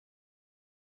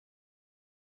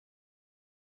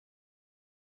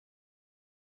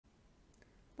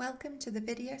Welcome to the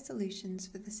video solutions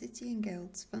for the City and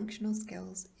Guilds Functional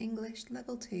Skills English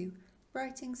Level 2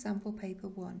 Writing Sample Paper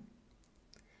 1.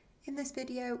 In this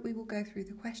video we will go through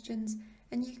the questions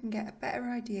and you can get a better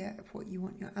idea of what you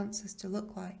want your answers to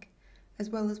look like,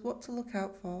 as well as what to look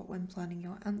out for when planning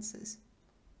your answers.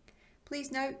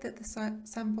 Please note that the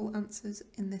sample answers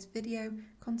in this video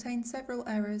contain several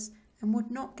errors and would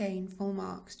not gain full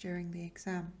marks during the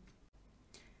exam.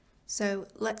 So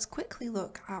let's quickly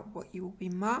look at what you will be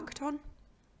marked on.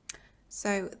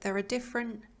 So there are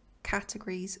different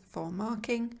categories for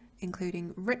marking,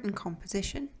 including written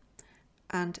composition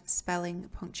and spelling,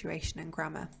 punctuation and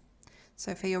grammar.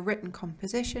 So for your written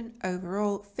composition,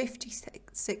 overall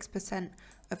 56%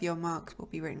 of your marks will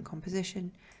be written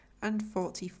composition and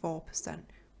 44%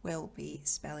 will be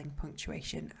spelling,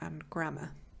 punctuation and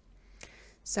grammar.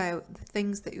 So the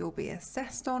things that you'll be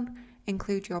assessed on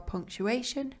include your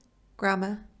punctuation,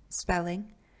 grammar,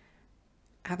 spelling,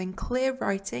 having clear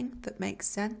writing that makes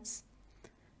sense,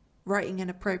 writing in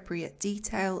appropriate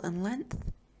detail and length,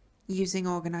 using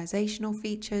organisational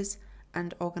features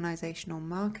and organisational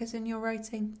markers in your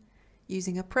writing,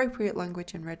 using appropriate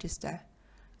language and register,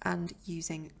 and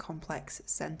using complex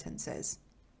sentences.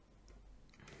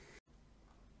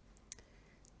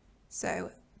 So,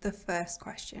 the first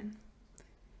question.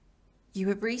 You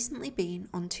have recently been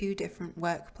on 2 different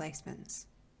work placements.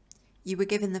 You were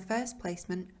given the first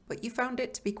placement, but you found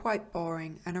it to be quite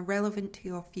boring and irrelevant to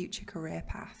your future career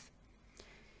path.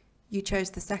 You chose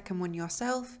the second one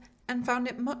yourself and found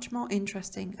it much more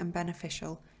interesting and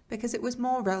beneficial because it was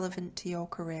more relevant to your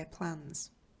career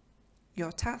plans.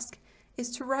 Your task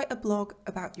is to write a blog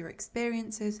about your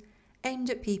experiences aimed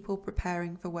at people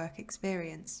preparing for work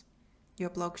experience.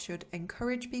 Your blog should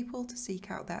encourage people to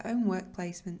seek out their own work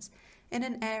placements in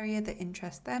an area that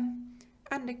interests them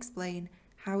and explain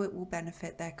how it will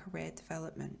benefit their career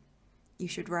development. You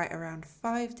should write around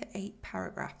 5 to 8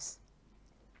 paragraphs.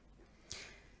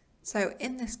 So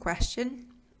in this question,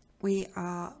 we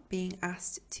are being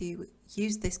asked to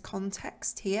use this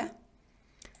context here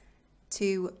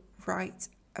to write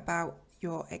about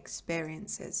your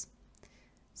experiences.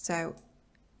 So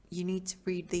you need to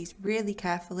read these really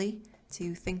carefully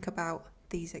to think about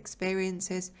these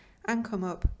experiences and come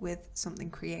up with something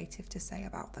creative to say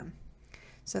about them.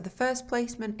 So the first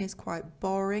placement is quite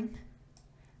boring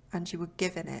and you were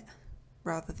given it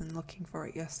rather than looking for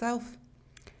it yourself,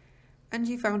 and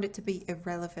you found it to be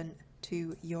irrelevant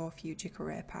to your future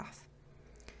career path.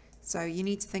 So you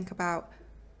need to think about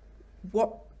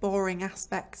what boring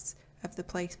aspects of the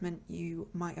placement you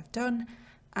might have done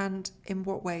and in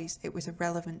what ways it was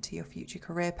irrelevant to your future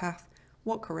career path,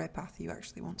 what career path you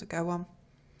actually want to go on,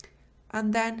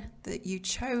 and then that you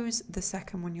chose the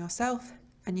second one yourself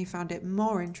and you found it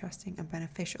more interesting and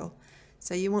beneficial.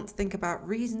 So you want to think about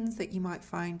reasons that you might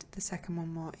find the second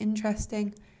one more interesting.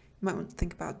 You might want to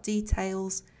think about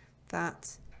details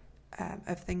that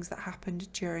of things that happened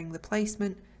during the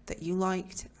placement that you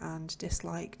liked and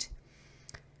disliked.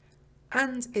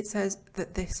 And it says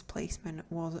that this placement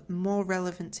was more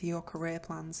relevant to your career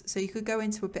plans. So you could go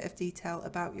into a bit of detail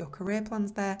about your career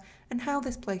plans there and how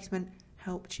this placement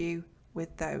helped you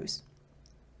with those.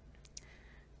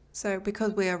 So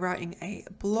because we are writing a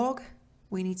blog,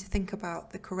 we need to think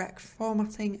about the correct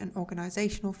formatting and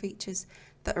organisational features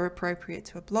that are appropriate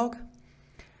to a blog.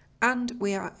 And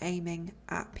we are aiming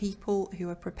at people who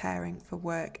are preparing for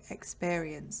work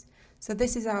experience. So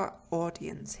this is our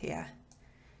audience here.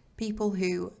 People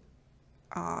who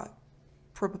are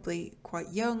probably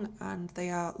quite young and they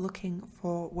are looking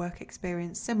for work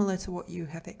experience similar to what you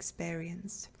have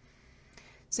experienced.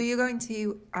 So you're going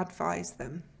to advise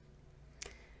them,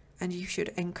 and you should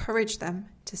encourage them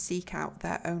to seek out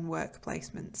their own work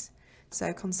placements.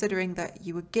 So considering that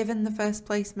you were given the first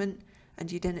placement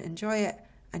and you didn't enjoy it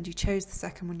and you chose the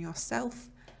second one yourself,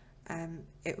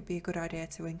 it would be a good idea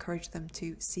to encourage them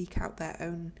to seek out their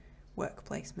own work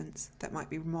placements that might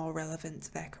be more relevant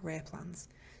to their career plans.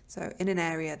 So in an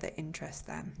area that interests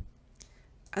them,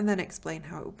 and then explain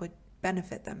how it would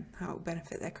benefit them, how it would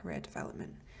benefit their career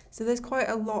development. So there's quite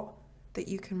a lot that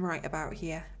you can write about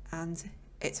here, and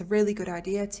it's a really good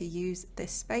idea to use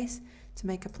this space to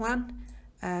make a plan,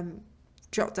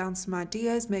 jot down some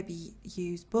ideas, maybe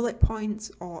use bullet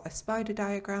points or a spider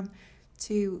diagram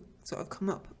to sort of come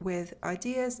up with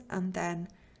ideas and then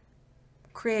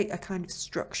create a kind of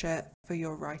structure for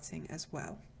your writing as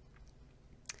well.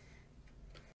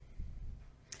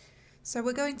 So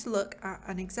we're going to look at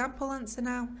an example answer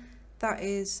now that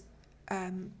is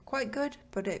quite good,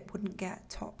 but it wouldn't get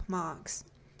top marks.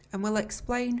 And we'll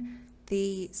explain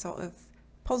the sort of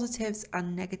positives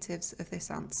and negatives of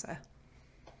this answer.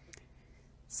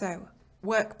 So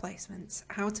Work placements,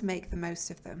 how to make the most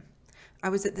of them. I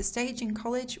was at the stage in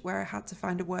college where I had to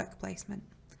find a work placement.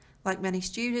 Like many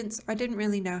students, I didn't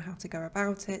really know how to go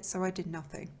about it, so I did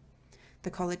nothing.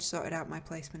 The college sorted out my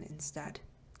placement instead.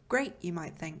 Great, you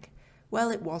might think. Well,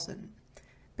 it wasn't.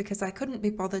 Because I couldn't be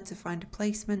bothered to find a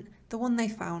placement, the one they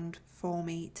found for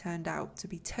me turned out to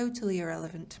be totally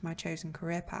irrelevant to my chosen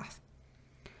career path.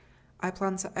 I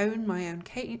planned to own my own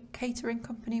catering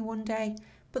company one day,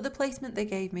 but the placement they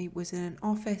gave me was in an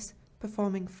office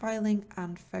performing filing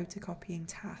and photocopying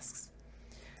tasks.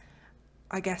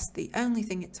 I guess the only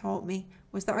thing it taught me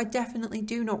was that I definitely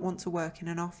do not want to work in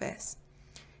an office.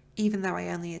 Even though I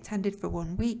only attended for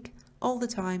 1 week, all the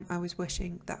time I was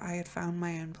wishing that I had found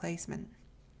my own placement.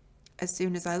 As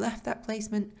soon as I left that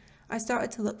placement, I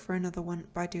started to look for another one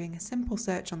by doing a simple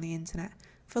search on the internet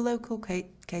for local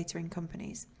catering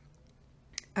companies.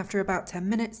 After about 10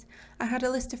 minutes, I had a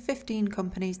list of 15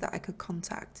 companies that I could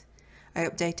contact. I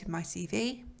updated my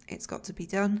CV, it's got to be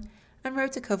done, and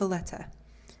wrote a cover letter.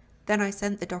 Then I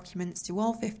sent the documents to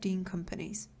all 15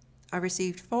 companies. I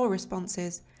received 4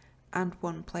 responses and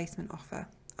 1 placement offer.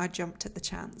 I jumped at the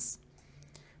chance.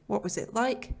 What was it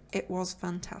like? It was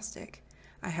fantastic.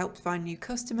 I helped find new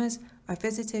customers, I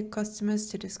visited customers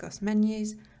to discuss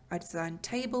menus, I designed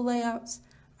table layouts,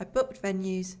 I booked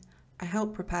venues, I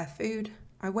helped prepare food,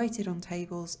 I waited on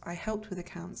tables, I helped with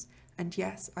accounts, and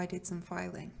yes, I did some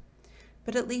filing.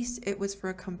 But at least it was for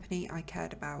a company I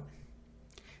cared about.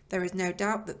 There is no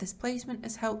doubt that this placement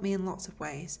has helped me in lots of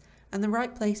ways, and the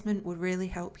right placement would really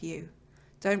help you.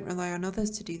 Don't rely on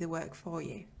others to do the work for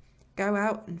you. Go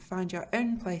out and find your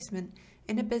own placement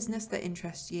in a business that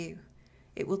interests you.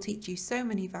 It will teach you so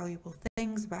many valuable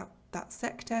things about that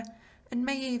sector and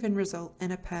may even result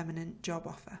in a permanent job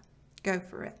offer. Go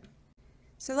for it.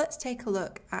 So let's take a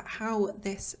look at how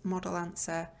this model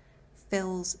answer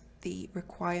fills the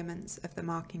requirements of the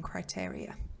marking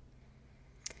criteria.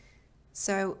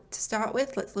 So to start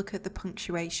with, let's look at the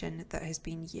punctuation that has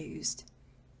been used.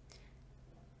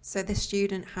 So this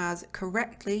student has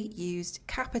correctly used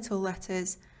capital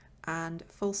letters and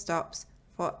full stops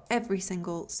for every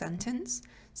single sentence,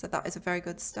 so that is a very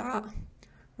good start.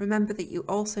 Remember that you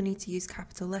also need to use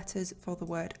capital letters for the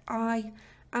word I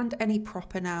and any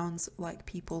proper nouns like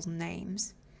people's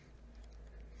names.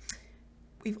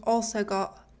 We've also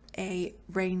got a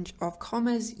range of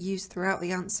commas used throughout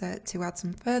the answer to add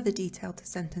some further detail to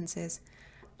sentences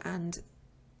and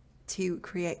to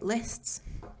create lists.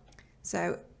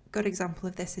 So, good example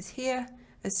of this is here.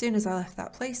 As soon as I left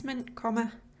that placement,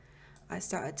 comma, I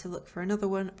started to look for another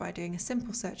one by doing a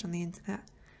simple search on the internet,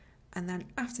 and then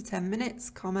after 10 minutes,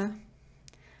 comma,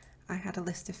 I had a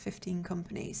list of 15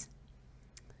 companies.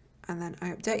 And then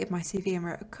I updated my CV and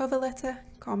wrote a cover letter,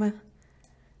 comma,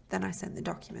 then I sent the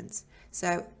documents.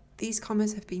 So these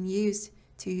commas have been used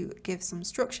to give some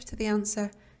structure to the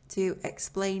answer, to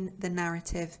explain the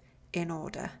narrative in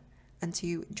order, and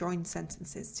to join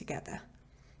sentences together.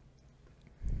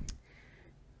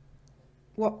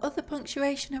 What other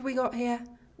punctuation have we got here?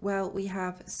 Well, we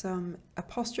have some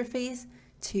apostrophes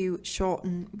to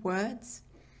shorten words.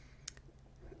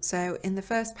 So in the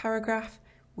first paragraph,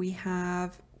 we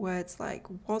have words like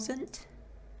wasn't,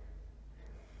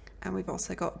 and we've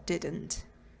also got didn't.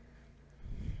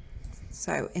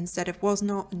 So instead of was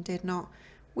not and did not,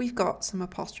 we've got some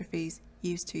apostrophes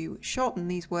used to shorten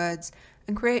these words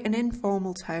and create an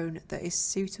informal tone that is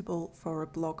suitable for a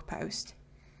blog post.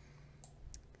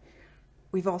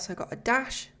 We've also got a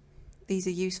dash. These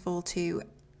are useful to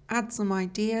add some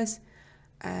ideas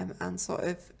and sort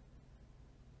of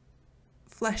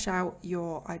flesh out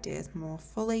your ideas more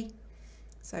fully.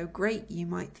 So great, you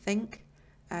might think.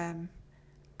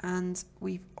 And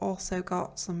we've also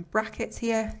got some brackets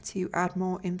here to add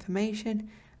more information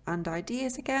and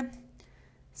ideas again.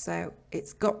 So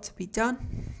it's got to be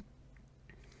done.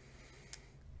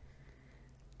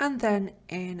 And then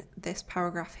in this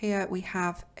paragraph here, we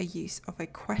have a use of a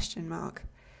question mark.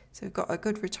 So we've got a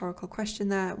good rhetorical question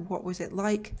there. What was it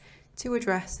like, to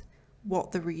address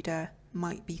what the reader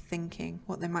might be thinking,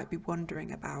 what they might be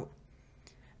wondering about.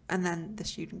 And then the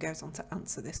student goes on to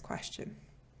answer this question.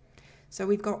 So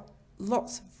we've got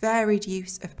lots of varied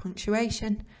use of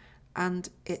punctuation, and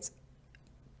it's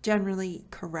generally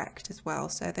correct as well.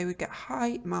 So they would get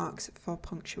high marks for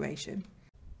punctuation.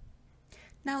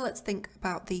 Now let's think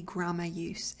about the grammar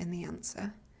use in the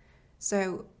answer.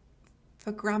 So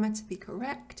for grammar to be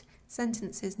correct,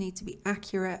 sentences need to be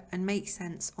accurate and make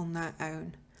sense on their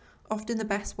own. Often the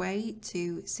best way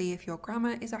to see if your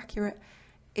grammar is accurate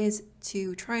is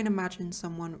to try and imagine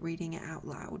someone reading it out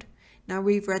loud. Now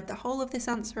we've read the whole of this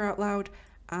answer out loud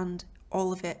and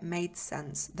all of it made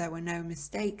sense. There were no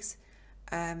mistakes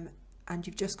and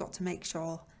you've just got to make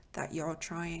sure that you're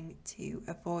trying to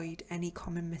avoid any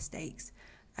common mistakes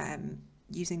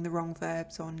using the wrong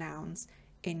verbs or nouns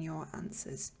in your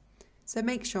answers. So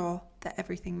make sure that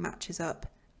everything matches up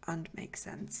and makes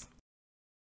sense.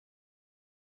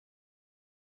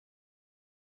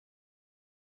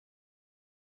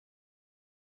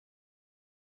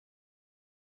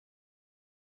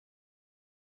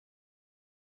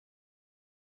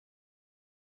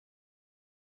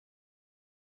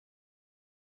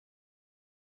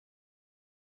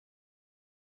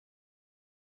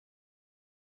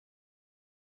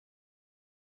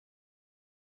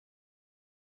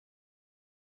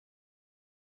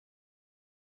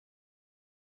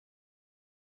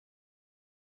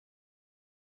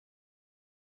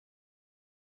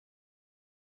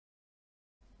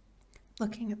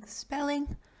 Looking at the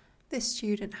spelling, this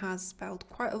student has spelled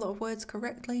quite a lot of words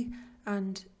correctly,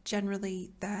 and generally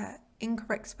their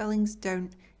incorrect spellings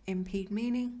don't impede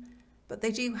meaning, but they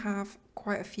do have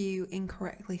quite a few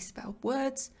incorrectly spelled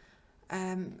words.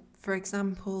 For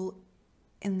example,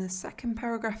 in the second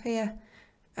paragraph here,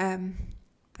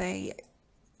 they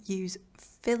use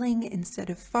filling instead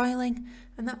of filing,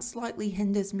 and that slightly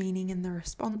hinders meaning in the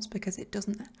response because it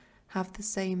doesn't have the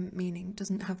same meaning,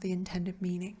 doesn't have the intended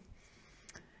meaning.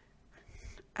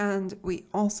 And we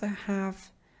also have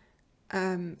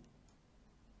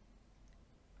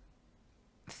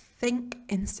think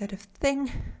instead of thing.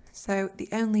 So the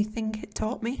only thing it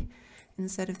taught me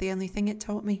instead of the only thing it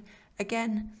taught me.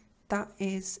 Again, that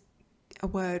is a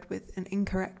word with an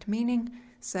incorrect meaning,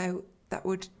 so that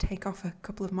would take off a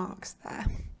couple of marks there.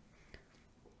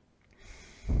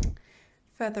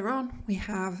 Further on, we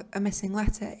have a missing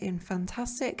letter in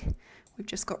fantastic. We've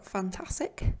just got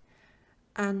fantastic.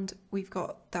 And we've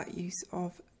got that use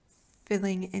of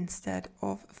filling instead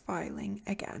of filing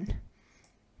again.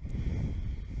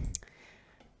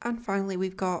 And finally,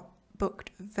 we've got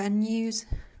booked venues.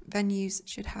 Venues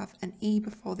should have an E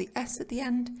before the S at the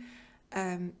end.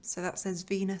 So that says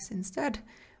Venus instead,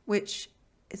 which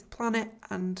is a planet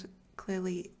and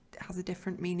clearly has a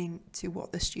different meaning to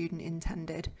what the student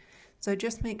intended. So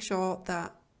just make sure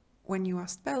that when you are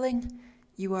spelling,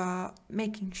 you are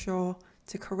making sure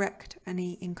to correct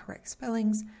any incorrect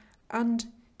spellings and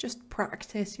just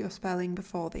practice your spelling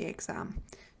before the exam,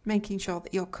 making sure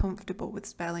that you're comfortable with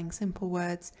spelling simple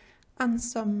words and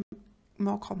some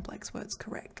more complex words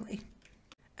correctly.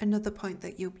 Another point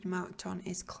that you'll be marked on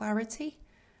is clarity.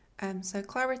 So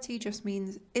clarity just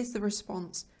means, is the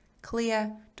response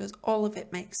clear? Does all of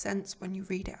it make sense when you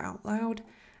read it out loud?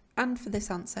 And for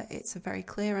this answer, it's a very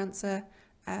clear answer.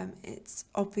 It's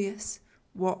obvious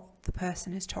what the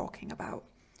person is talking about.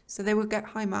 So they will get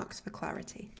high marks for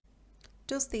clarity.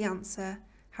 Does the answer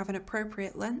have an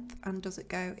appropriate length, and does it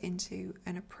go into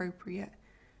an appropriate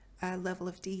level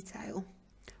of detail?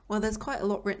 Well, there's quite a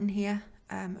lot written here,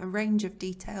 a range of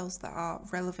details that are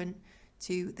relevant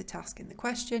to the task in the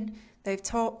question. They've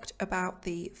talked about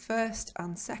the first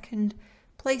and second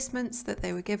placements that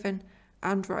they were given,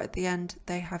 and right at the end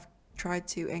they have tried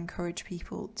to encourage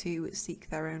people to seek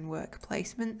their own work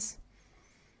placements.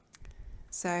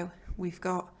 So we've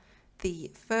got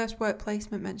the first work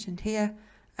placement mentioned here,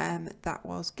 that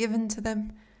was given to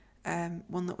them,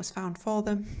 one that was found for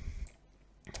them,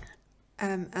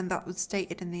 and that was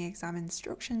stated in the exam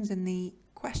instructions in the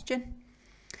question.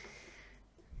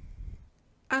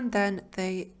 And then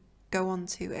they go on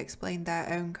to explain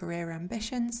their own career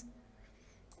ambitions.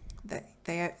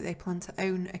 They plan to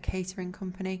own a catering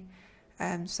company,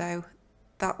 so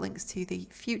that links to the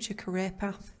future career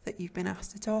path that you've been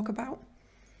asked to talk about.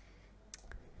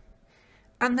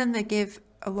 And then they give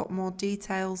a lot more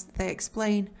details. They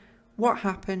explain what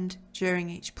happened during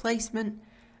each placement,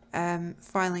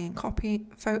 filing and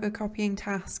photocopying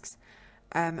tasks,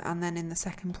 and then in the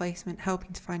second placement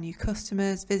helping to find new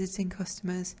customers, visiting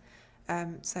customers.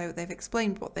 So they've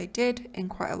explained what they did in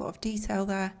quite a lot of detail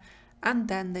there, and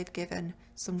then they've given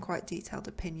some quite detailed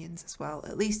opinions as well.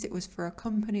 At least it was for a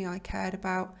company I cared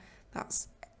about. That's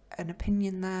an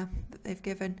opinion there that they've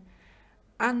given.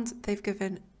 And they've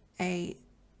given a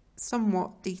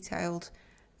somewhat detailed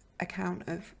account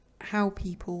of how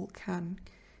people can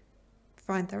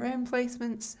find their own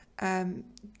placements.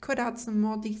 Could add some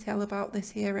more detail about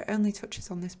this here. It only touches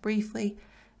on this briefly.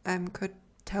 Could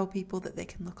tell people that they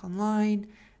can look online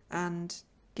and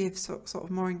give sort of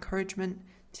more encouragement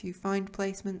to find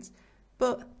placements.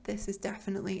 But this is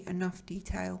definitely enough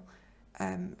detail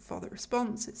for the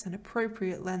response. It's an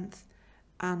appropriate length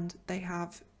and they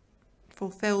have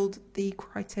fulfilled the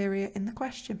criteria in the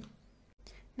question.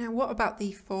 Now, what about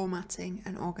the formatting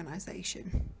and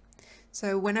organisation?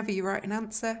 So whenever you write an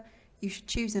answer, You should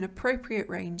choose an appropriate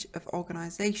range of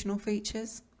organisational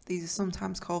features. These are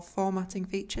sometimes called formatting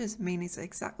features, meaning it's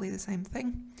exactly the same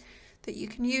thing, that you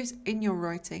can use in your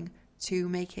writing to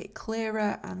make it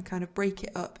clearer and kind of break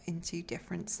it up into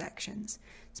different sections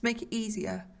to make it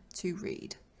easier to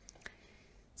read.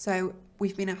 So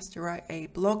we've been asked to write a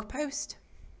blog post,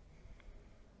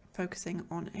 focusing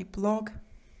on a blog,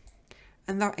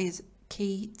 and that is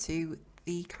key to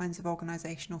the kinds of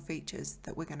organisational features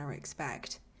that we're going to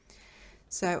expect.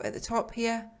 So at the top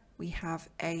here we have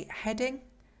a heading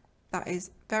that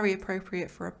is very appropriate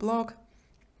for a blog,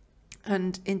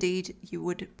 and indeed you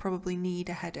would probably need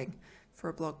a heading for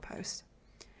a blog post.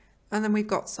 And then we've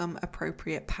got some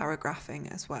appropriate paragraphing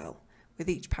as well, with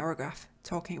each paragraph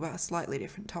talking about a slightly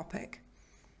different topic.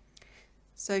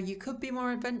 So you could be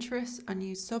more adventurous and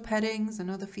use subheadings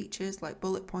and other features like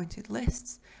bullet pointed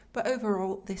lists, but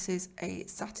overall this is a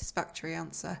satisfactory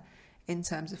answer in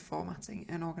terms of formatting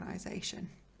and organisation.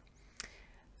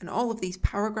 And all of these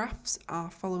paragraphs are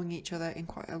following each other in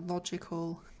quite a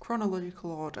logical,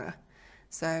 chronological order.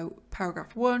 So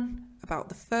paragraph 1 about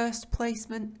the first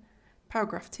placement,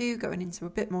 paragraph 2 going into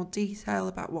a bit more detail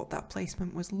about what that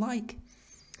placement was like.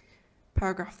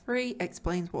 Paragraph 3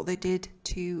 explains what they did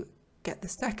to get the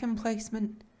second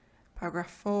placement. Paragraph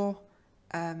 4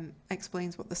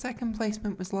 explains what the second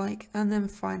placement was like, and then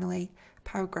finally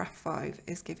paragraph 5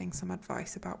 is giving some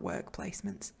advice about work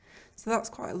placements. So that's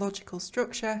quite a logical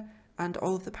structure, and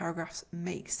all of the paragraphs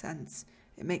make sense.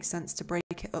 It makes sense to break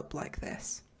it up like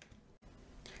this.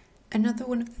 Another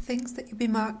one of the things that you'll be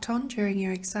marked on during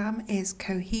your exam is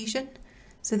cohesion.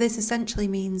 So this essentially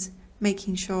means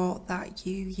making sure that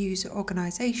you use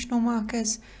organisational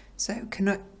markers, so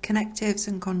connectives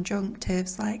and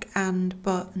conjunctives like and,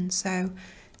 but and so,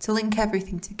 to link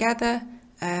everything together,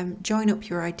 join up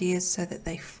your ideas so that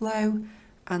they flow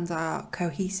and are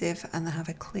cohesive and they have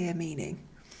a clear meaning.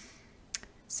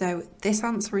 So this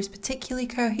answer is particularly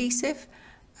cohesive.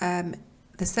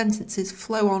 The sentences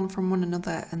flow on from one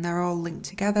another and they're all linked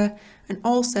together, and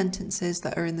all sentences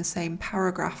that are in the same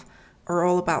paragraph are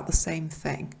all about the same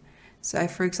thing. So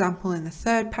for example, in the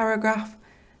third paragraph,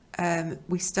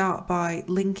 we start by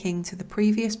linking to the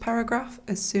previous paragraph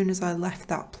as soon as I left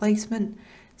that placement.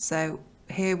 So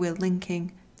here we're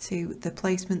linking to the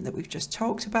placement that we've just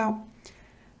talked about.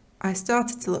 I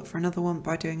started to look for another one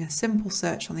by doing a simple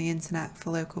search on the internet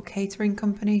for local catering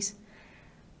companies,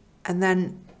 and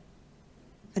then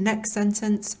the next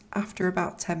sentence after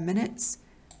about 10 minutes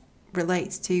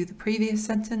relates to the previous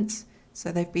sentence,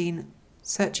 so they've been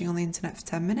searching on the internet for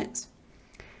 10 minutes.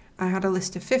 I had a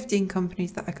list of 15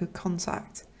 companies that I could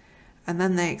contact, and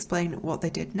then they explain what they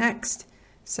did next.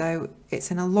 So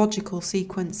it's in a logical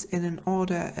sequence in an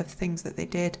order of things that they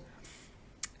did.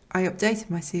 I updated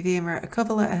my CV and wrote a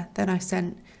cover letter, then I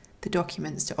sent the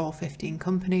documents to all 15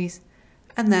 companies,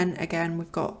 and then again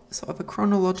we've got sort of a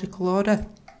chronological order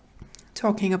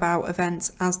talking about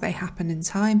events as they happen in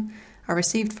time. I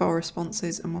received 4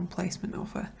 responses and 1 placement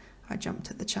offer. I jumped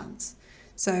at the chance.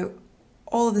 So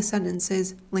all of the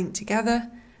sentences linked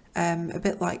together, a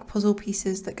bit like puzzle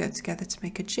pieces that go together to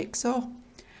make a jigsaw.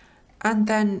 And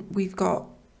then we've got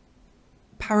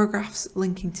paragraphs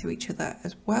linking to each other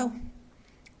as well.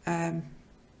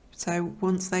 So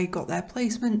once they got their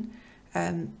placement,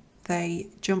 they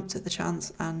jumped at the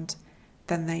chance and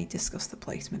then they discuss the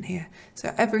placement here.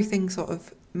 So everything sort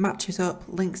of matches up,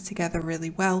 links together really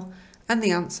well, and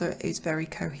the answer is very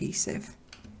cohesive.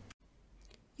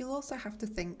 You'll also have to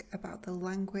think about the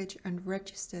language and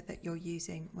register that you're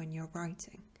using when you're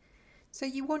writing. So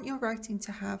you want your writing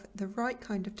to have the right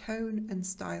kind of tone and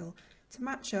style to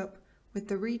match up with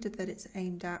the reader that it's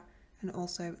aimed at and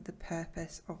also the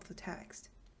purpose of the text.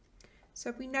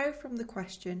 So we know from the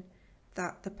question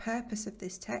that the purpose of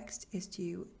this text is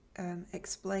to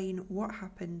explain what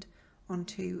happened on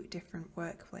 2 different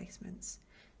work placements.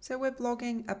 So we're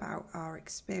blogging about our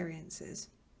experiences,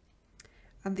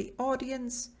 and the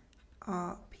audience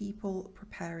are people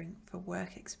preparing for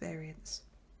work experience.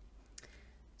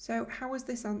 So how was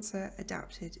this answer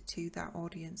adapted to that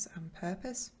audience and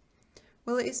purpose?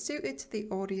 Well, it is suited to the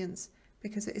audience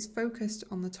because it is focused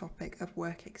on the topic of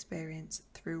work experience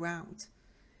throughout.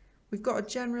 We've got a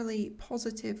generally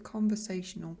positive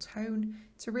conversational tone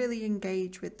to really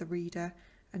engage with the reader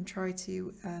and try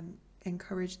to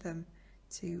encourage them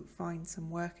to find some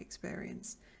work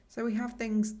experience. So we have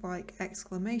things like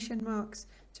exclamation marks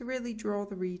to really draw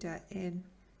the reader in.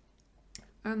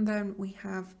 And then we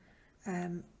have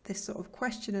this sort of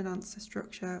question and answer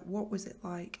structure. What was it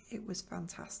like? It was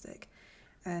fantastic.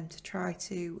 To try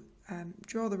to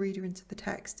draw the reader into the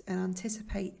text and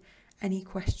anticipate any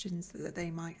questions that they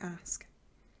might ask.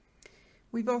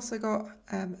 We've also got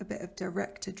a bit of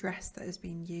direct address that has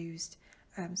been used.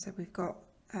 So we've got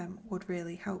would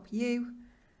really help you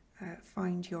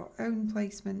find your own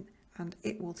placement, and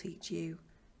it will teach you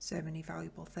so many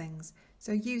valuable things.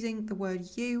 So using the word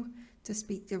you to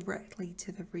speak directly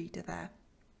to the reader there.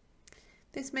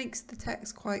 This makes the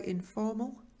text quite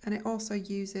informal, and it also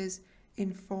uses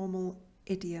informal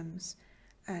idioms.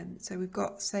 So we've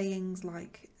got sayings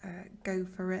like go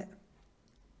for it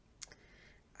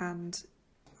and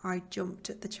I jumped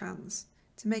at the chance.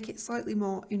 To make it slightly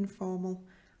more informal,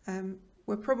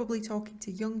 we're probably talking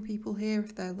to young people here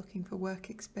if they're looking for work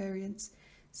experience.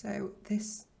 So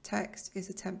this text is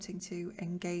attempting to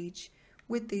engage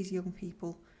with these young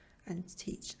people and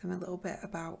teach them a little bit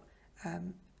about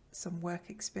some work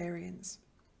experience.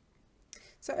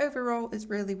 So overall, it's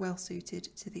really well suited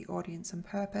to the audience and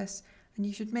purpose, and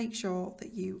you should make sure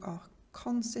that you are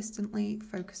consistently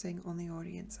focusing on the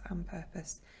audience and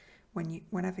purpose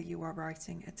whenever you are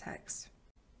writing a text.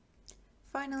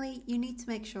 Finally, you need to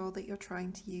make sure that you're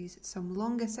trying to use some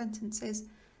longer sentences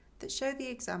that show the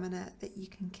examiner that you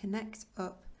can connect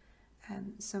up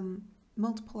some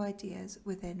multiple ideas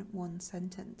within one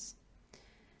sentence.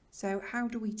 So how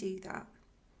do we do that?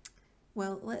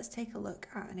 Well, let's take a look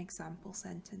at an example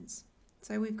sentence.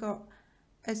 So we've got,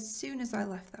 as soon as I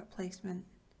left that placement,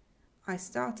 I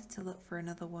started to look for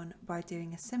another one by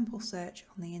doing a simple search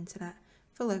on the internet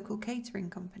for local catering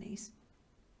companies.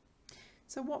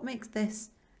 So what makes this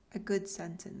a good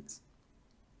sentence?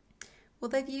 Well,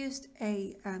 they've used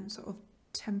a sort of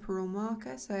temporal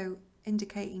marker, so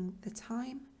indicating the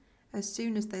time as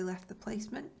soon as they left the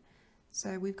placement.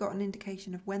 So we've got an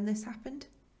indication of when this happened.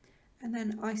 And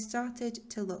then I started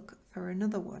to look for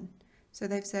another one. So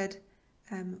they've said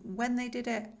when they did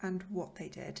it and what they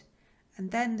did. And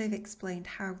then they've explained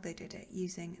how they did it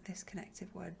using this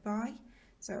connective word by.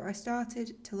 So I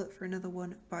started to look for another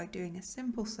one by doing a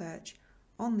simple search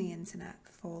on the internet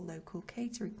for local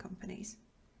catering companies.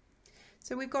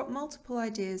 So we've got multiple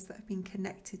ideas that have been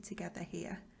connected together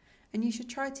here. And you should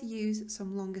try to use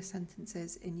some longer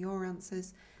sentences in your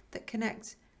answers that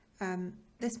connect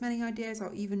this many ideas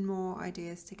or even more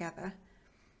ideas together,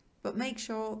 but make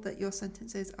sure that your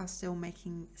sentences are still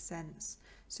making sense.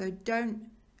 So don't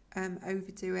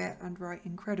overdo it and write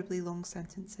incredibly long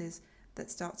sentences that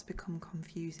start to become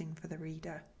confusing for the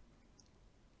reader.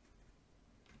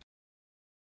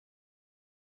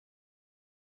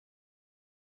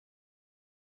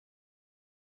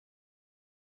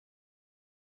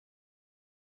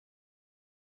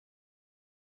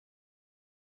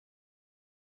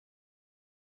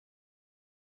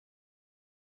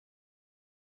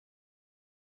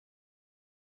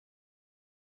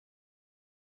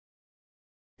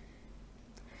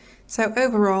 So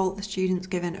overall, the students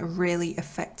given a really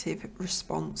effective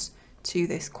response to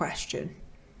this question.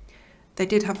 They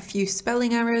did have a few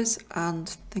spelling errors and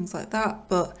things like that,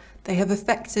 but they have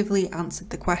effectively answered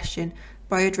the question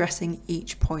by addressing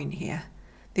each point here.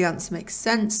 The answer makes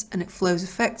sense and it flows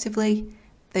effectively.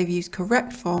 They've used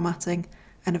correct formatting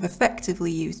and have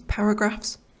effectively used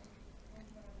paragraphs.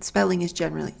 Spelling is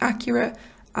generally accurate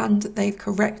and they've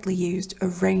correctly used a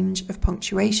range of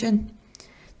punctuation.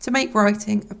 To make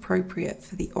writing appropriate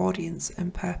for the audience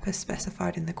and purpose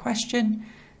specified in the question,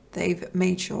 they've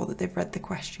made sure that they've read the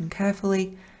question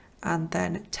carefully and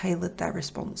then tailored their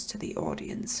response to the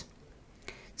audience.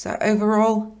 So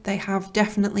overall, they have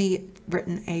definitely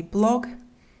written a blog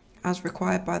as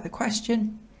required by the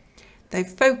question. They've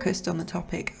focused on the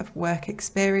topic of work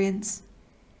experience.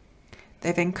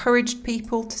 They've encouraged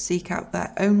people to seek out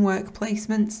their own work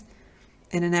placements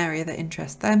in an area that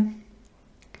interests them.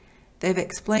 They've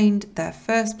explained their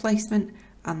first placement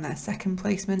and their second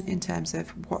placement in terms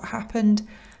of what happened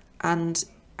and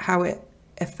how it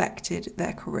affected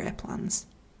their career plans.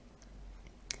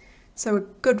 So a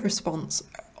good response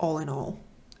all in all,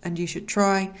 and you should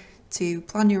try to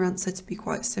plan your answer to be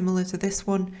quite similar to this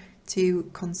one, to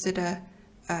consider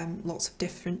lots of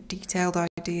different detailed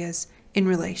ideas in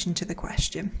relation to the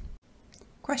question.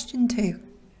 Question 2.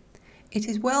 It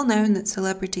is well known that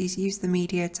celebrities use the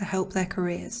media to help their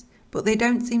careers, but they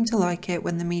don't seem to like it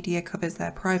when the media covers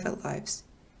their private lives.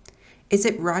 Is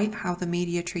it right how the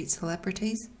media treats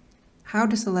celebrities? How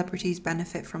do celebrities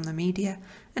benefit from the media,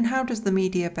 and how does the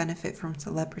media benefit from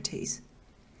celebrities?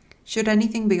 Should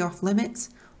anything be off limits,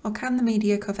 or can the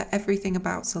media cover everything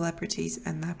about celebrities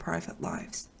and their private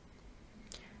lives?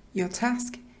 Your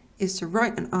task is to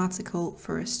write an article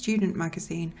for a student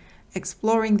magazine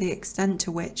exploring the extent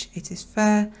to which it is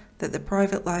fair that the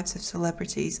private lives of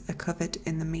celebrities are covered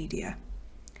in the media.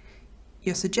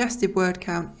 Your suggested word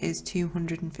count is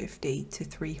 250 to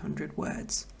 300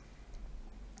 words.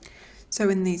 So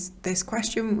in this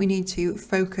question, we need to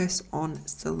focus on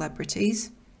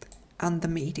celebrities and the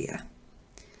media.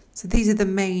 So these are the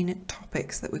main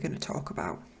topics that we're going to talk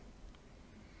about.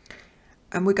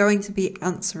 And we're going to be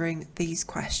answering these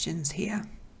questions here.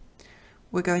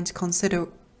 We're going to consider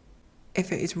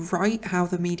if it is right how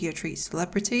the media treats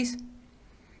celebrities,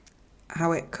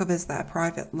 how it covers their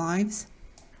private lives.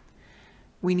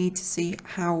 We need to see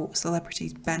how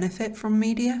celebrities benefit from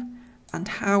media and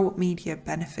how media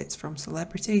benefits from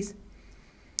celebrities.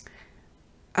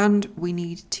 And we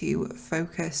need to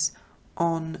focus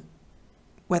on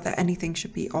whether anything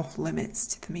should be off limits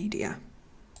to the media,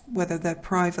 whether the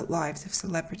private lives of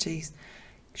celebrities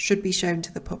should be shown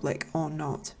to the public or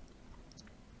not.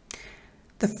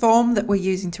 The form that we're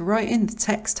using to write in, the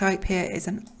text type here, is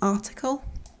an article,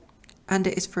 and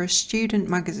it is for a student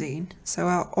magazine, so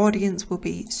our audience will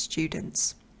be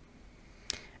students.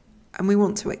 And we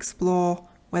want to explore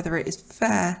whether it is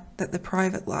fair that the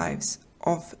private lives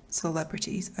of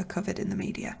celebrities are covered in the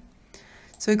media.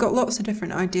 So we've got lots of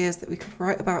different ideas that we could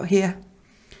write about here.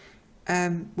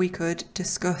 We could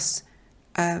discuss,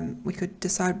 we could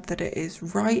decide that it is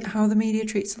right how the media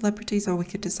treats celebrities, or we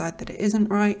could decide that it isn't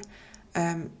right.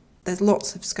 There's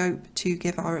lots of scope to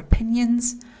give our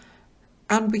opinions,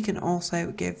 and we can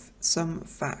also give some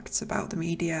facts about the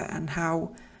media and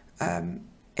how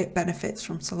it benefits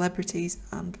from celebrities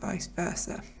and vice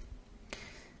versa.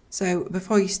 So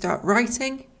before you start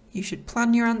writing, you should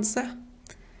plan your answer.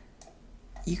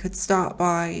 You could start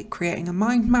by creating a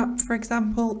mind map, for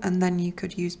example, and then you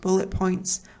could use bullet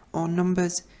points or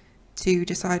numbers to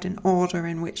decide an order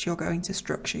in which you're going to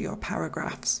structure your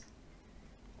paragraphs.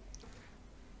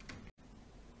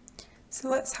 So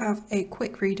let's have a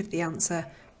quick read of the answer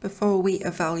before we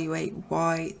evaluate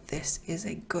why this is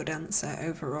a good answer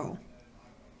overall.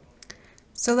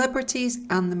 Celebrities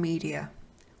and the media.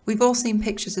 We've all seen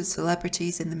pictures of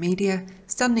celebrities in the media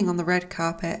standing on the red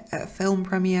carpet at a film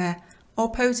premiere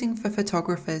or posing for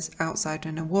photographers outside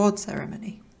an award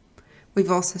ceremony.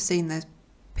 We've also seen those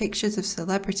pictures of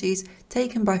celebrities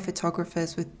taken by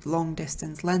photographers with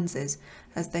long-distance lenses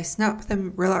as they snap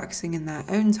them relaxing in their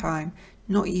own time,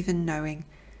 not even knowing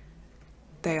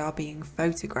they are being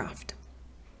photographed.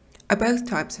 Are both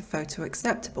types of photo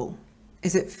acceptable?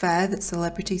 Is it fair that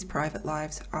celebrities' private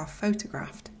lives are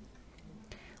photographed?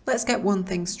 Let's get one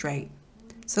thing straight.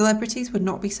 Celebrities would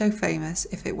not be so famous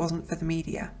if it wasn't for the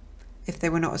media. If they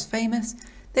were not as famous,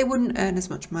 they wouldn't earn as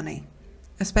much money,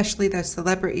 especially those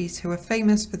celebrities who are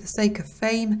famous for the sake of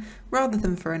fame rather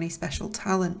than for any special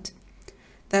talent.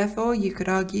 Therefore, you could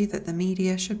argue that the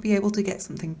media should be able to get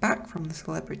something back from the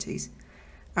celebrities.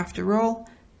 After all,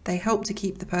 they help to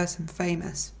keep the person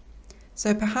famous.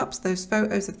 So perhaps those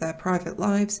photos of their private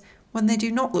lives, when they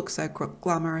do not look so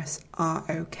glamorous, are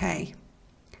okay.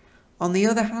 On the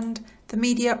other hand, the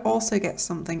media also gets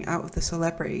something out of the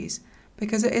celebrities,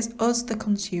 because it is us, the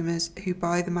consumers, who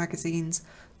buy the magazines,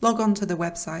 log on to the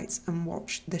websites and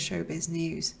watch the showbiz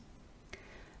news.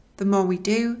 The more we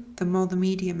do, the more the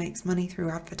media makes money through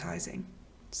advertising.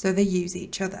 So they use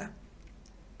each other.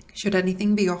 Should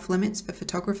anything be off limits for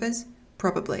photographers?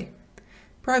 Probably.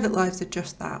 Private lives are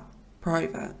just that,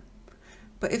 private.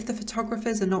 But if the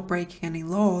photographers are not breaking any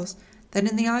laws, then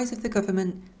in the eyes of the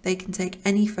government, they can take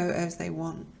any photos they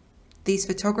want. These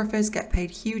photographers get paid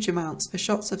huge amounts for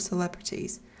shots of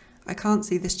celebrities. I can't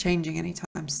see this changing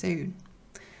anytime soon.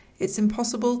 It's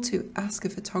impossible to ask a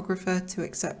photographer to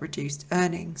accept reduced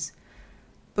earnings,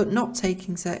 but not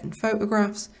taking certain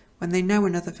photographs when they know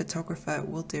another photographer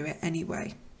will do it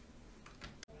anyway.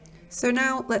 So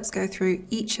now let's go through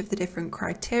each of the different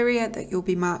criteria that you'll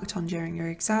be marked on during your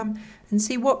exam and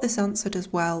see what this answer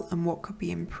does well and what could be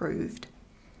improved.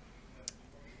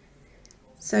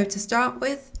 So to start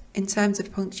with, in terms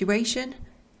of punctuation,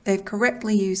 they've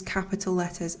correctly used capital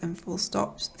letters and full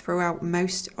stops throughout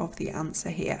most of the answer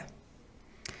here.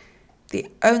 The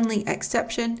only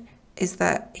exception is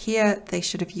that here they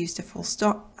should have used a full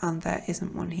stop and there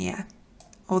isn't one here.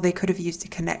 Or they could have used a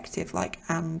connective like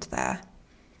and there.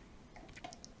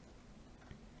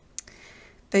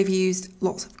 They've used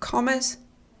lots of commas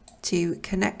to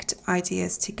connect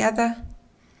ideas together,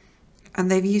 and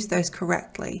they've used those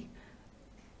correctly.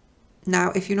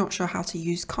 Now, if you're not sure how to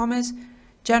use commas,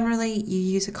 generally you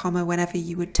use a comma whenever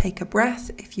you would take a breath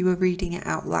if you were reading it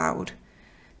out loud.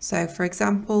 So, for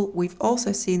example, we've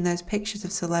also seen those pictures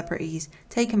of celebrities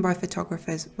taken by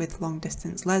photographers with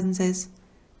long-distance lenses.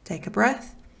 Take a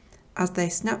breath. As they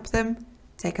snap them,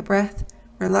 take a breath,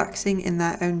 relaxing in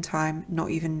their own time,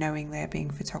 not even knowing they are being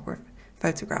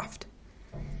photographed.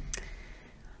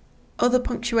 Other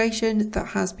punctuation that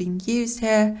has been used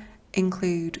here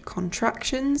include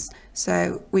contractions.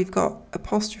 So we've got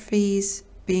apostrophes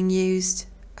being used,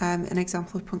 an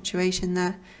example of punctuation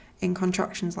there, in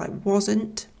contractions like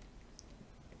wasn't.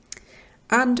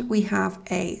 And we have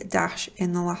a dash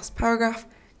in the last paragraph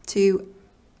to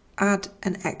add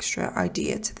an extra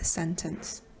idea to the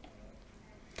sentence.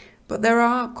 But there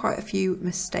are quite a few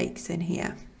mistakes in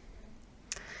here.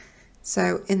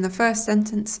 So in the first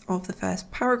sentence of the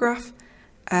first paragraph,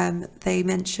 they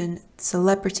mention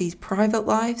celebrities' private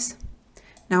lives.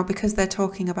 Now, because they're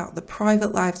talking about the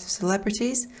private lives of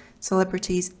celebrities,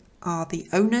 celebrities are the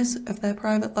owners of their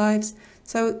private lives,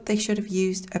 so they should have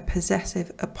used a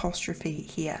possessive apostrophe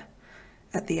here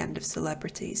at the end of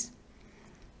celebrities.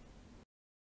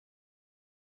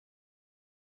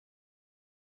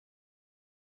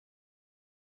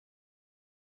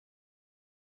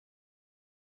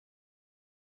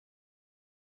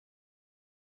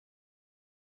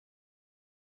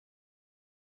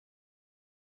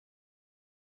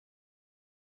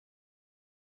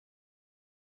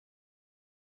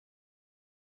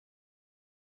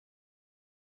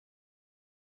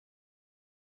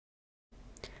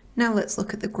 Now let's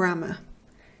look at the grammar.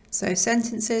 So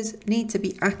sentences need to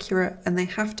be accurate and they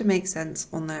have to make sense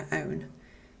on their own.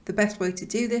 The best way to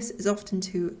do this is often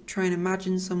to try and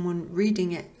imagine someone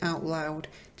reading it out loud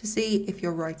to see if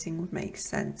your writing would make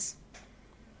sense.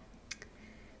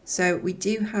 So we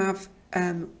do have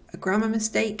a grammar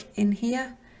mistake in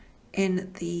here.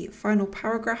 In the final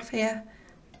paragraph here,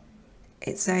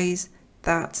 it says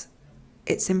that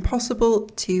it's impossible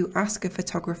to ask a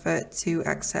photographer to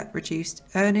accept reduced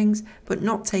earnings, but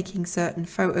not taking certain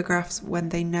photographs when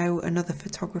they know another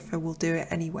photographer will do it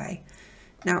anyway.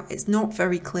 Now, it's not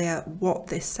very clear what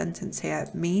this sentence here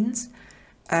means.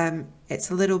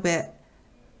 It's a little bit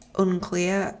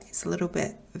unclear, it's a little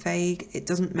bit vague, it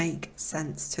doesn't make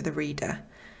sense to the reader.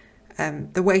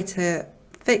 The way to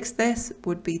fix this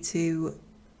would be to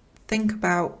think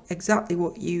about exactly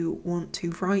what you want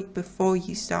to write before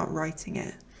you start writing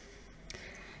it,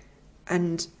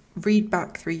 and read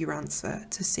back through your answer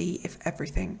to see if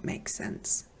everything makes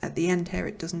sense. At the end here,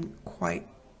 it doesn't quite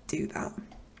do that.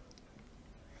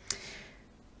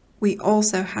 We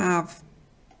also have,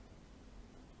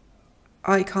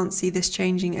 I can't see this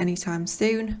changing anytime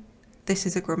soon. This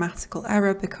is a grammatical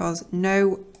error because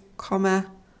no comma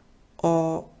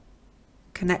or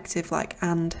connective like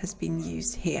and has been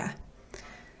used here.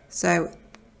 So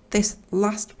this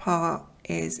last part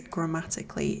is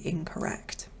grammatically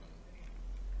incorrect.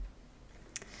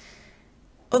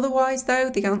 Otherwise though,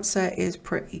 the answer is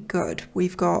pretty good.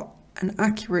 We've got an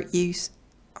accurate use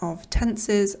of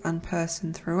tenses and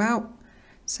person throughout.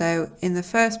 So in the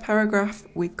first paragraph,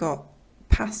 we've got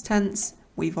past tense,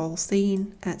 we've all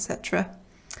seen, etc.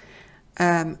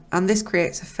 And this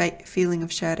creates a feeling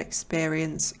of shared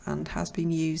experience and has been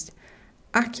used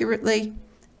accurately.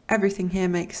 Everything here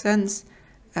makes sense.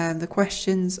 The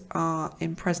questions are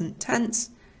in present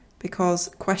tense because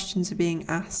questions are being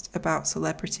asked about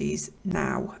celebrities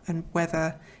now and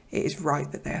whether it is right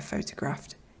that they are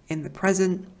photographed in the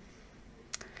present.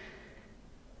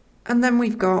 And then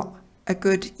we've got a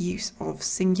good use of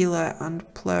singular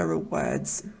and plural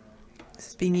words. This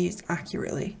is being used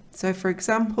accurately. So for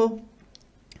example,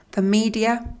 the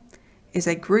media is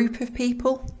a group of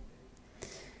people.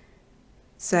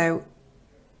 So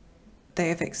they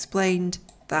have explained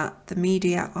that the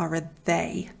media are a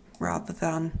they rather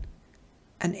than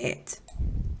an it.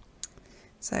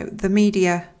 So the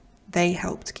media, they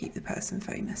help to keep the person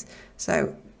famous.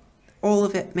 So all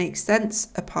of it makes sense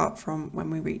apart from when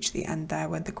we reach the end there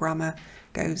when the grammar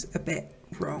goes a bit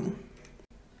wrong.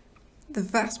 The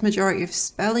vast majority of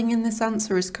spelling in this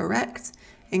answer is correct,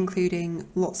 including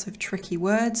lots of tricky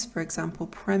words, for example,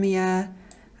 premiere,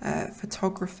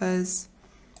 photographers,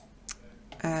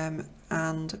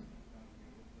 and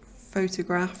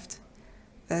photographed.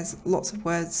 There's lots of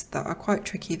words that are quite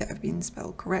tricky that have been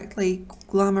spelled correctly,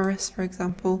 glamorous, for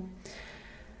example.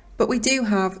 But we do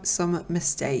have some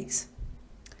mistakes.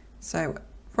 So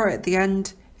right at the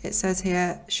end, it says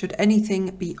here, should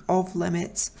anything be off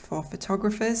limits for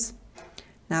photographers?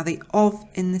 Now the of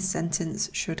in this sentence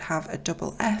should have a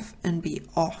double F and be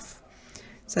off.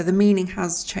 So the meaning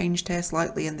has changed here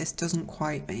slightly and this doesn't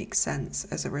quite make sense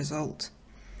as a result.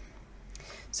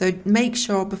 So make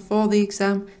sure before the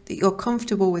exam that you're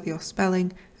comfortable with your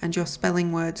spelling and you're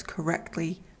spelling words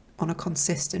correctly on a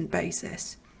consistent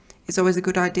basis. It's always a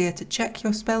good idea to check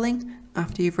your spelling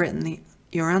after you've written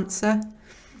your answer.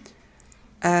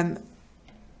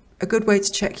 A good way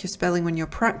to check your spelling when you're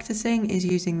practicing is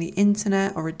using the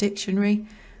internet or a dictionary,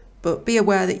 but be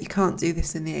aware that you can't do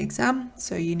this in the exam,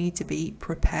 so you need to be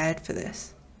prepared for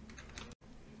this.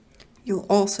 You'll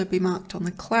also be marked on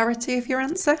the clarity of your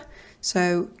answer.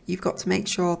 So you've got to make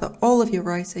sure that all of your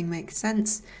writing makes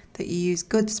sense, that you use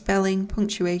good spelling,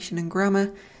 punctuation and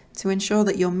grammar to ensure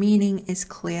that your meaning is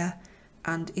clear,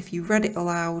 and if you read it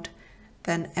aloud,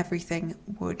 then everything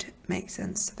would make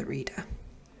sense to the reader.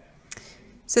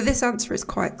 So this answer is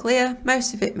quite clear.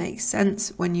 Most of it makes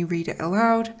sense when you read it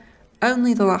aloud.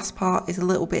 Only the last part is a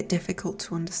little bit difficult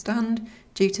to understand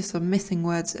due to some missing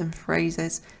words and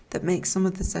phrases that make some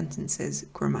of the sentences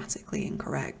grammatically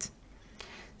incorrect.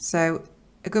 So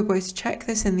a good way to check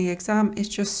this in the exam is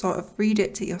just sort of read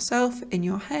it to yourself in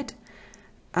your head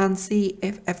and see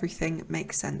if everything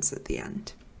makes sense at the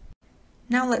end.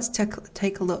 Now let's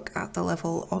take a look at the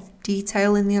level of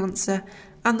detail in the answer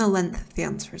and the length of the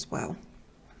answer as well.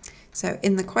 So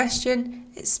in the question,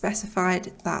 it's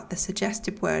specified that the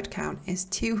suggested word count is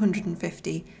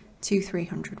 250 to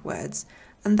 300 words,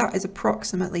 and that is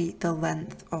approximately the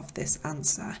length of this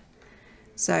answer.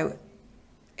 So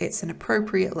it's an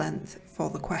appropriate length for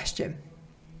the question.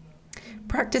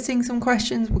 Practicing some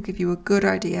questions will give you a good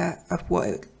idea of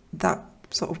what that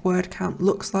sort of word count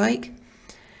looks like.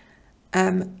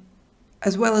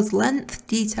 As well as length,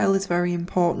 detail is very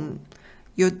important.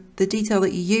 The detail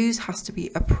that you use has to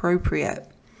be appropriate.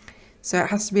 So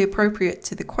it has to be appropriate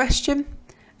to the question,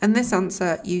 and this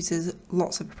answer uses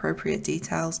lots of appropriate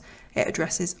details. It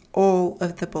addresses all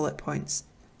of the bullet points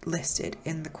listed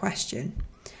in the question.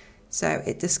 So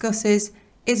it discusses,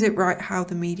 is it right how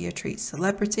the media treats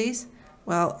celebrities?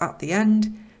 Well, at the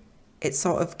end, it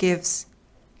sort of gives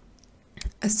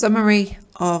a summary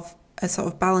of a sort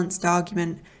of balanced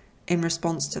argument in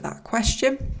response to that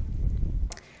question.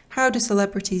 How do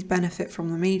celebrities benefit from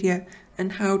the media,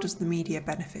 and how does the media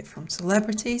benefit from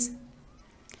celebrities?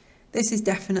 This is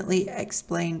definitely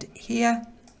explained here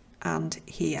and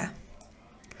here.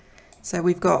 So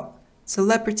we've got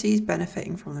celebrities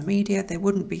benefiting from the media. They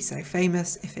wouldn't be so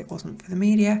famous if it wasn't for the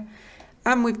media.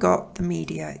 And we've got the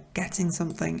media getting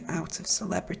something out of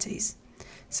celebrities.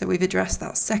 So we've addressed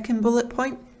that second bullet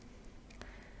point.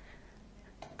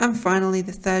 And finally,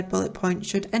 the third bullet point,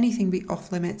 should anything be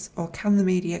off limits, or can the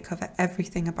media cover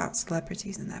everything about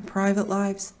celebrities and their private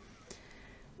lives?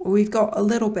 Well, we've got a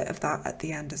little bit of that at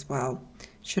the end as well.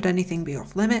 Should anything be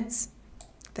off limits?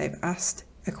 They've asked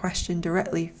a question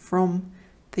directly from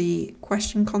the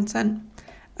question content,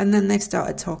 and then they've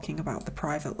started talking about the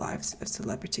private lives of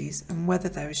celebrities and whether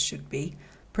those should be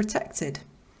protected.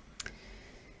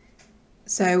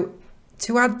 So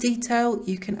to add detail,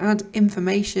 you can add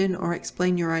information or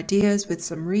explain your ideas with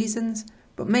some reasons,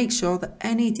 but make sure that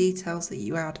any details that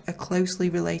you add are closely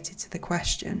related to the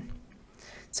question.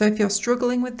 So if you're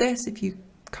struggling with this, if you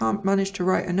can't manage to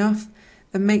write enough,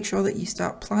 then make sure that you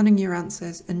start planning your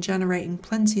answers and generating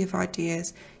plenty of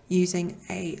ideas using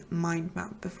a mind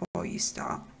map before you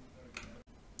start.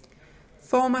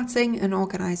 Formatting and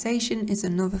organisation is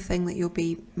another thing that you'll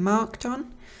be marked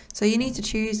on. So you need to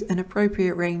choose an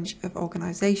appropriate range of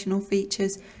organisational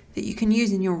features that you can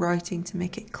use in your writing to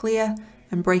make it clear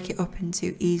and break it up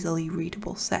into easily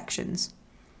readable sections.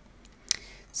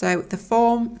 So the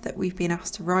form that we've been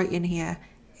asked to write in here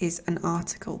is an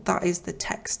article. That is the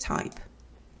text type.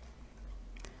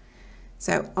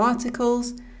 So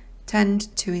articles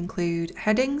tend to include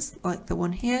headings like the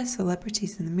one here,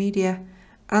 celebrities in the media,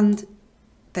 and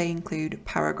they include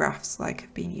paragraphs like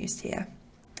have been used here.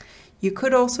 You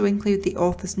could also include the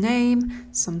author's name,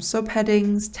 some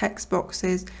subheadings, text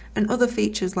boxes, and other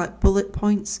features like bullet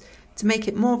points to make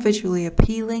it more visually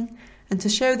appealing and to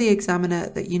show the examiner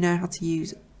that you know how to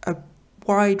use a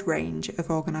wide range of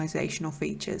organisational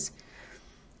features.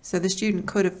 So the student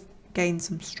could have gained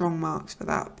some strong marks for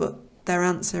that, but their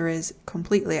answer is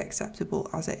completely acceptable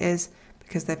as it is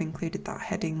because they've included that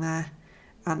heading there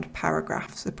and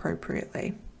paragraphs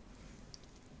appropriately.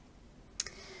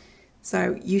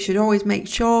 So you should always make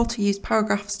sure to use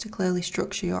paragraphs to clearly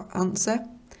structure your answer,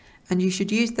 and you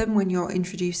should use them when you're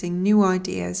introducing new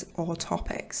ideas or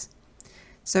topics.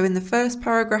 So in the first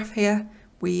paragraph here,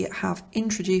 we have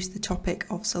introduced the topic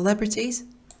of celebrities,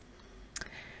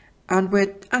 and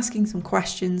we're asking some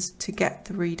questions to get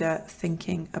the reader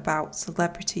thinking about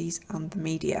celebrities and the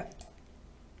media.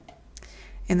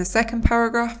 In the second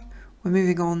paragraph, we're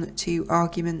moving on to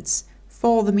arguments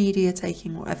for the media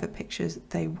taking whatever pictures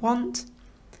they want.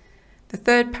 The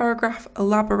third paragraph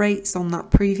elaborates on that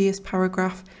previous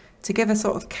paragraph to give a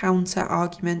sort of counter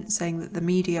argument saying that the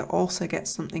media also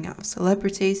gets something out of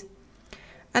celebrities.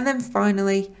 And then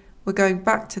finally, we're going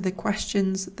back to the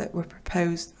questions that were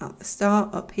proposed at the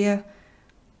start up here.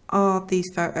 Are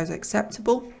these photos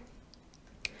acceptable?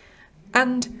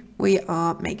 And we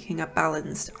are making a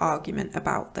balanced argument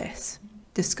about this,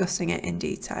 discussing it in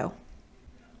detail.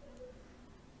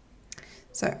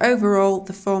 So overall,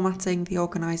 the formatting, the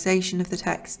organisation of the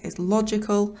text is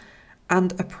logical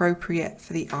and appropriate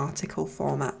for the article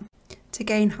format. To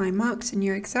gain high marks in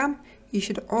your exam, you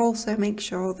should also make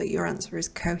sure that your answer is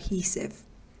cohesive.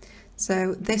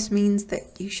 So this means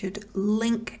that you should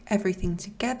link everything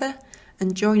together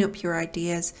and join up your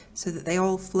ideas so that they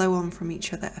all flow on from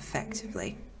each other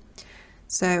effectively.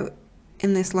 So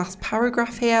in this last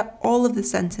paragraph here, all of the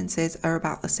sentences are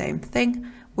about the same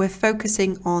thing. We're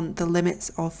focusing on the limits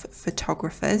of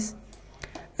photographers,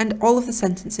 and all of the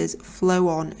sentences flow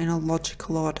on in a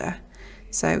logical order.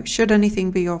 So should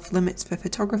anything be off limits for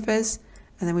photographers?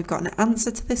 And then we've got an answer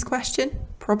to this question,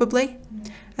 probably.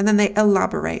 And then they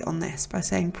elaborate on this by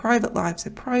saying private lives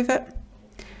are private.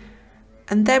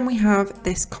 And then we have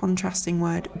this contrasting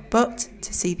word but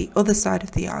to see the other side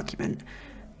of the argument.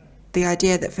 The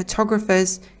idea that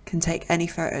photographers can take any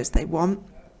photos they want.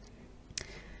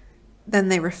 Then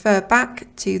they refer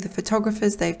back to the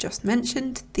photographers they've just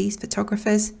mentioned, these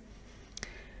photographers,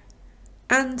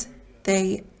 and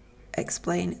they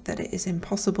explain that it is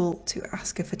impossible to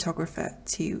ask a photographer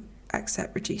to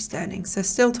accept reduced earnings. So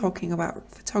still talking about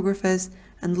photographers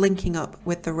and linking up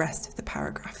with the rest of the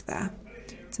paragraph there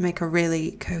to make a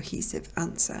really cohesive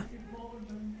answer.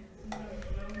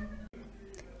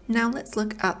 Now let's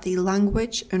look at the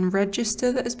language and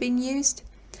register that has been used.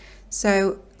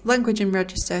 So language and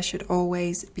register should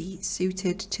always be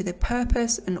suited to the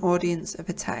purpose and audience of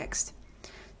a text.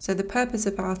 So the purpose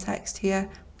of our text here,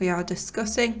 we are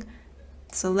discussing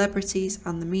celebrities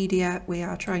and the media. We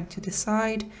are trying to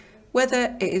decide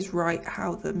whether it is right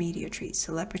how the media treats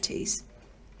celebrities.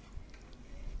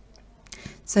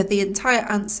 So the entire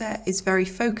answer is very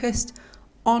focused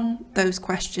on those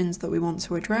questions that we want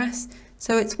to address,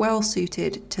 so it's well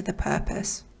suited to the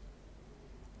purpose.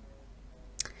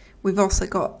 We've also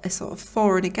got a sort of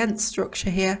for and against structure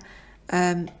here,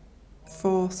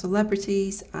 for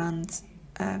celebrities and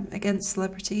against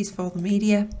celebrities for the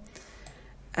media,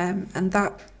 and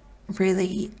that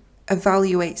really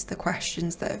evaluates the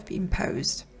questions that have been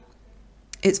posed.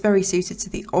 It's very suited to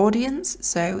the audience,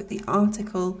 so the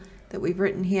article that we've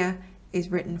written here is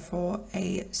written for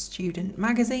a student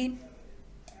magazine,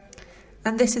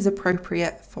 and this is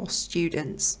appropriate for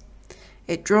students.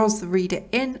 It draws the reader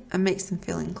in and makes them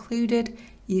feel included,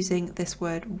 using this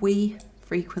word we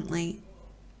frequently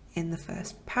in the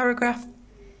first paragraph.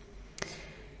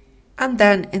 And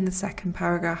then in the second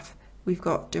paragraph, we've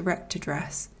got direct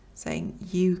address, saying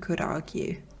you could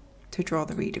argue, to draw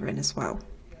the reader in as well.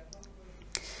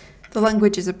 The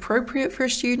language is appropriate for a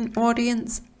student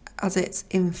audience as it's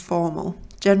informal.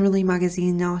 Generally,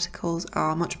 magazine articles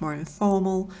are much more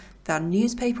informal than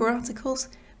newspaper articles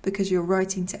because you're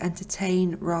writing to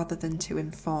entertain rather than to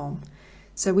inform.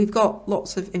 So we've got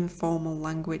lots of informal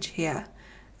language here.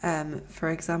 For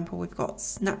example, we've got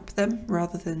snap them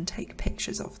rather than take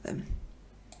pictures of them.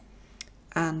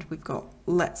 And we've got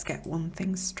let's get one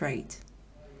thing straight.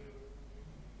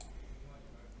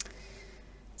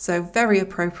 So very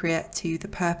appropriate to the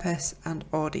purpose and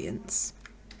audience.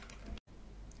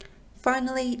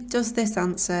 Finally, does this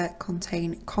answer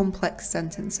contain complex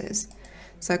sentences?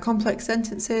 So complex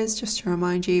sentences, just to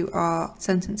remind you, are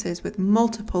sentences with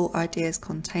multiple ideas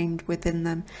contained within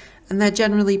them, and they're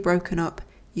generally broken up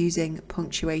using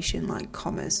punctuation like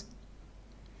commas.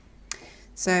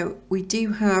 So we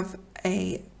do have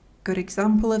a good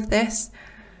example of this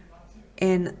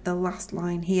in the last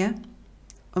line here.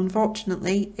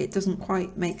 Unfortunately, it doesn't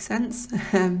quite make sense,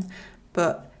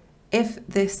 but if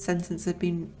this sentence had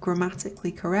been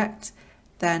grammatically correct,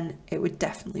 then it would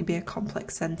definitely be a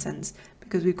complex sentence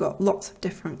because we've got lots of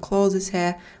different clauses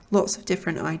here, lots of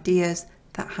different ideas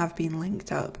that have been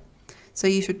linked up. So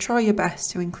you should try your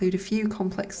best to include a few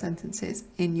complex sentences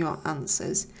in your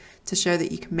answers to show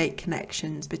that you can make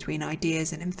connections between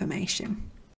ideas and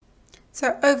information.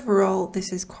 So overall,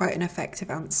 this is quite an effective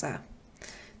answer.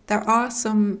 There are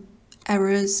some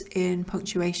errors in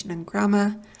punctuation and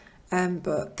grammar,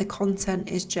 but the content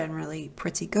is generally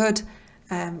pretty good.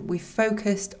 We've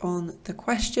focused on the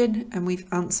question and we've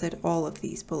answered all of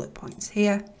these bullet points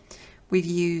here. We've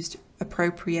used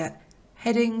appropriate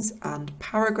headings and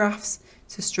paragraphs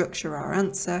to structure our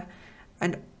answer,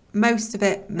 and most of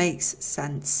it makes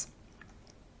sense.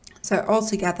 So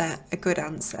altogether, a good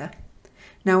answer.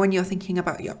 Now, when you're thinking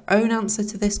about your own answer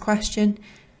to this question,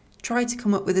 try to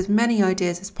come up with as many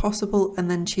ideas as possible and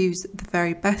then choose the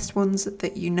very best ones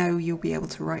that you know you'll be able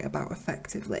to write about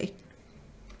effectively.